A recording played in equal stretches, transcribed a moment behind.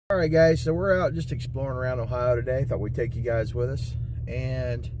Alright guys, so we're out just exploring around Ohio today. Thought we'd take you guys with us.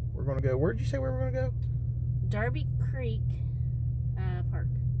 And we're going to go, where did you say we were going to go? Darby Creek Park.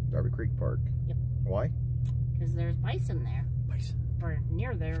 Darby Creek Park. Yep. Why? Because there's bison there. Bison. Or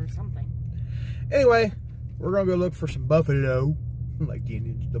near there or something. Anyway, we're going to go look for some buffalo. Like the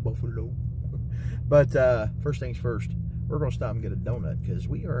Indians, the buffalo. But first things first, we're going to stop and get a donut because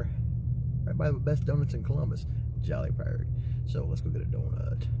we are right by the best donuts in Columbus, Jolly Pirate. So let's go get a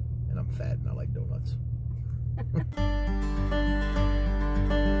donut. And I'm fat and I like donuts.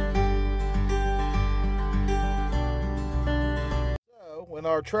 So, in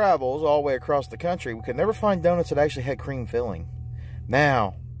our travels all the way across the country, we could never find donuts that actually had cream filling.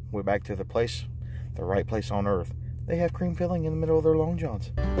 Now, we're back to the place, the right place on earth. They have cream filling in the middle of their Long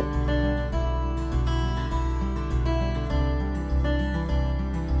Johns.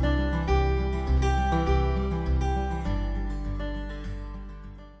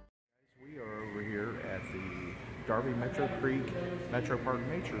 Darby Metro Park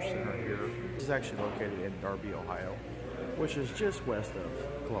Nature Center here. This is actually located in Darby, Ohio, which is just west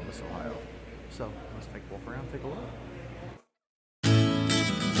of Columbus, Ohio. So let's take a walk around, take a look.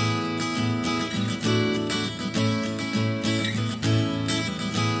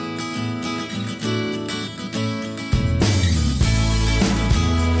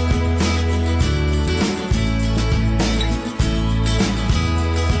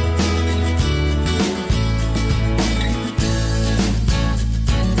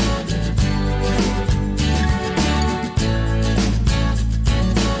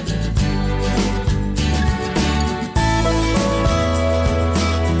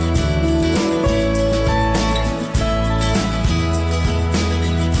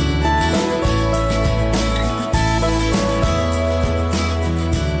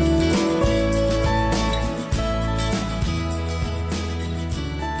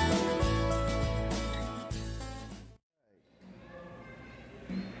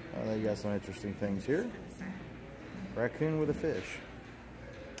 They got some interesting things here. Raccoon with a fish.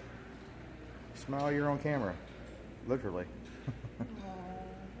 Smile, you're on camera. Literally.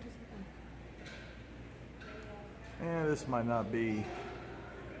 And this might not be.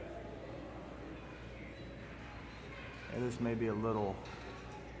 And this may be a little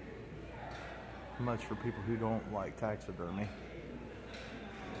much for people who don't like taxidermy.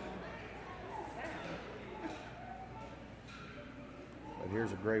 But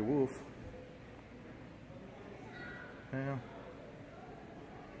here's a gray wolf.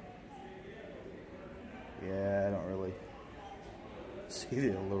 Yeah, I don't really see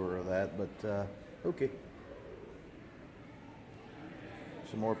the allure of that, but okay.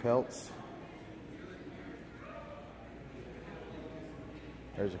 Some more pelts.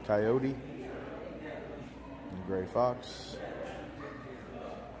 There's a coyote, a gray fox,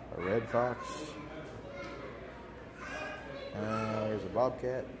 a red fox. There's a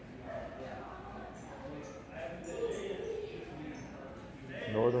bobcat,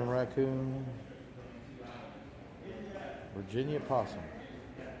 northern raccoon, Virginia possum,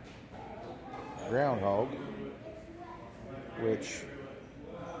 groundhog, which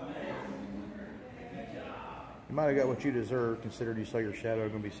you might have got what you deserve considering you saw your shadow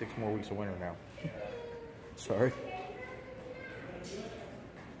going to be 6 more weeks of winter now. Sorry.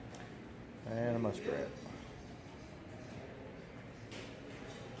 And a muskrat.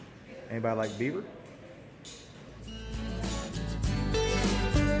 Anybody like beaver?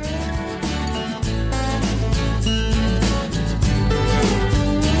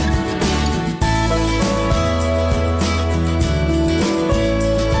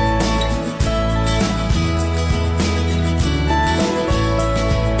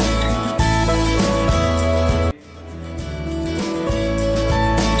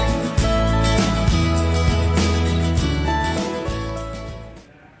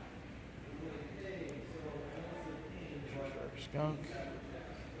 Skunk,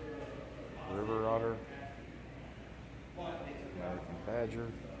 river otter, American badger,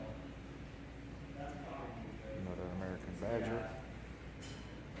 another American badger.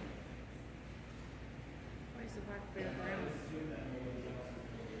 Why is the black bear brown?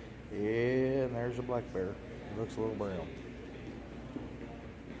 Yeah, and there's a black bear. It looks a little brown.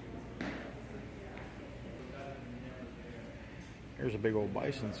 Here's a big old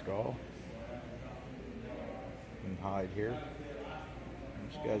bison skull and hide here.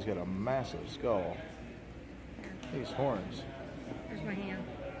 This guy's got a massive skull. These horns. Here's my hand.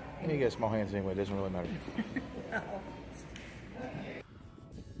 And you got small hands anyway, it doesn't really matter.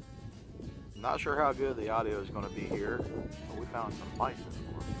 Not sure how good the audio is going to be here, but we found some bison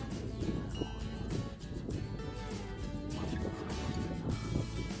for us.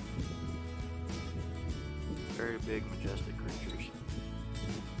 very big, majestic creatures.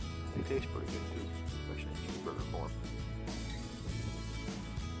 They taste pretty good too, especially in cheeseburger form.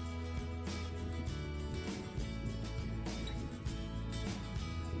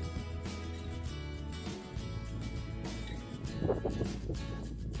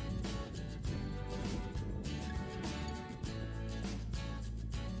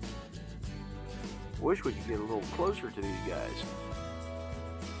 Wish we could get a little closer to these guys,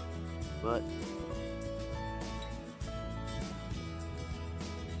 but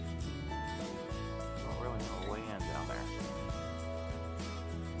don't really know a way in down there.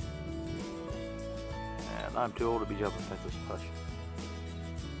 And I'm too old to be jumping fences. Hush.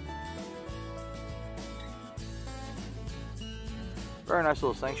 Very nice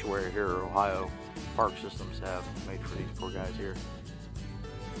little sanctuary here Ohio Park Systems have made for these poor guys here.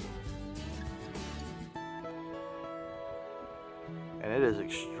 And it is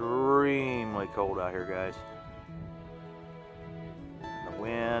extremely cold out here, guys. The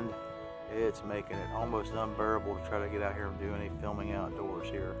wind, it's making it almost unbearable to try to get out here and do any filming outdoors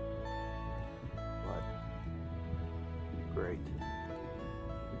here. But great.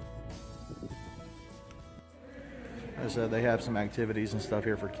 As I said, they have some activities and stuff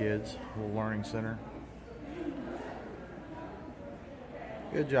here for kids. A little learning center.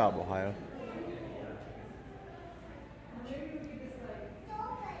 Good job, Ohio.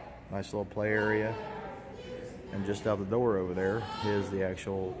 Nice little play area. And just out the door over there is the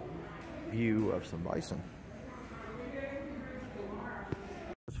actual view of some bison.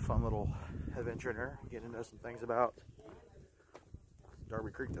 It's a fun little adventure in there. Getting into some things about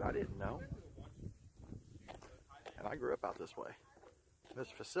Darby Creek that I didn't know. And I grew up out this way. This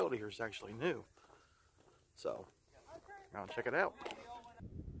facility here is actually new. So, I'll check it out.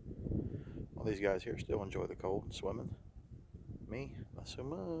 All these guys here still enjoy the cold and swimming. Me, not so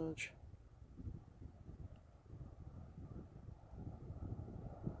much.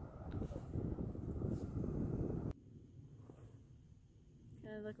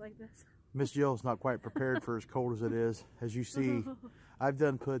 Can I look like this? Miss Jill's not quite prepared for as cold as it is. As you see, I've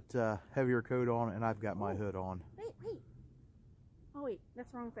done put heavier coat on and I've got my hood on. Wait. Oh wait,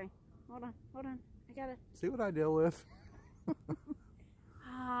 that's the wrong thing. Hold on. I got it. See what I deal with?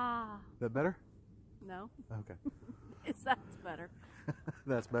 Ah. Is that better? No. Okay. That's better.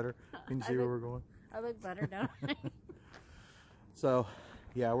 That's better. Can you see where we're going? I look better, don't I? So,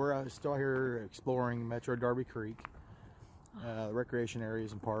 yeah, we're still here exploring Metro Darby Creek, recreation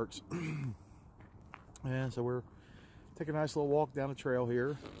areas and parks. And so we're taking a nice little walk down the trail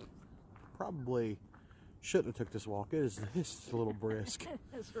here. Probably shouldn't have took this walk. It's a little brisk.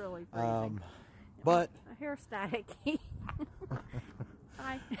 It's really freezing. But I hear staticky.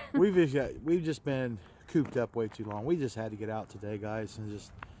 Hi. we've just been cooped up way too long. We just had to get out today, guys, and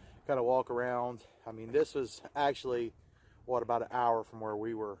just kind of walk around. I mean, this was actually what, about an hour from where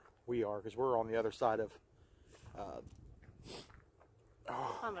we are, because we're on the other side of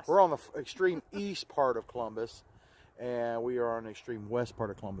we're on the extreme east part of Columbus, and we are on the extreme west part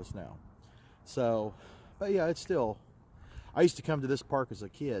of Columbus now. So, but yeah, it's still, I used to come to this park as a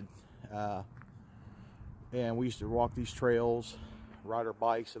kid, and we used to walk these trails, ride our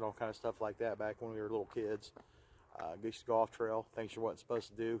bikes and all kind of stuff like that back when we were little kids. Used to go off trail, things you weren't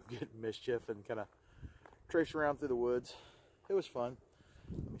supposed to do, get mischief and kind of trace around through the woods. It was fun.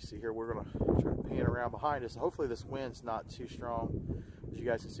 Let me see here, we're gonna try to pan around behind us. Hopefully this wind's not too strong. As you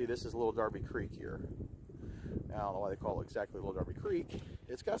guys can see, this is Little Darby Creek here. Now, I don't know why they call it exactly Little Darby Creek.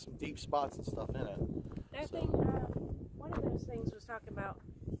 It's got some deep spots and stuff in it. That thing, one of those things was talking about,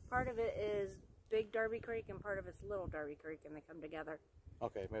 part of it is Big Darby Creek and part of it's Little Darby Creek, and they come together.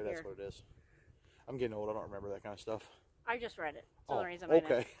 Okay, maybe that's what it is. I'm getting old, I don't remember that kind of stuff. I just read it. That's the only reason I know.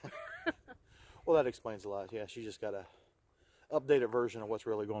 Okay. Well, that explains a lot. Yeah, she just got a updated version of what's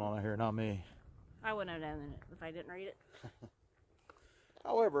really going on out here, not me. I wouldn't have done it if I didn't read it.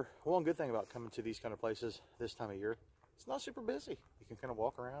 However, one good thing about coming to these kind of places this time of year, it's not super busy. You can kind of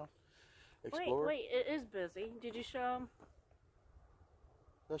walk around, explore. Wait, it is busy. Did you show them?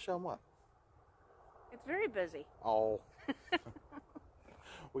 They'll show them what? It's very busy. Oh.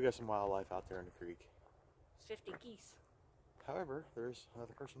 We got some wildlife out there in the creek. 50 geese. However, there's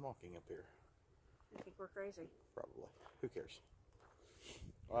another person walking up here. I think we're crazy. Probably. Who cares?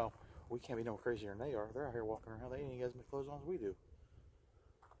 Well, we can't be no crazier than they are. They're out here walking around. They ain't even got as many clothes on as we do.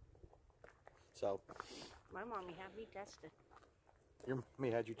 So. My mommy had me tested. Your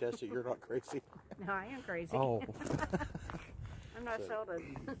mommy had you tested. You're not crazy. No, I am crazy. Oh. I'm not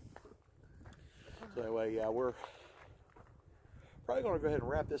Sheldon. So anyway, yeah, we're probably going to go ahead and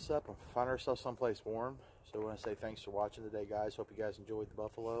wrap this up and find ourselves someplace warm. So I want to say thanks for watching today, guys. Hope you guys enjoyed the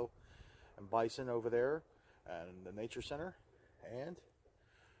buffalo and bison over there. and the Nature Center. And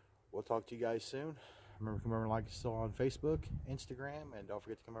we'll talk to you guys soon. Remember, come over and like us on Facebook, Instagram, and don't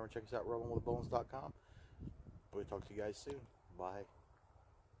forget to come over and check us out, rollingwithbones.com. We'll talk to you guys soon. Bye.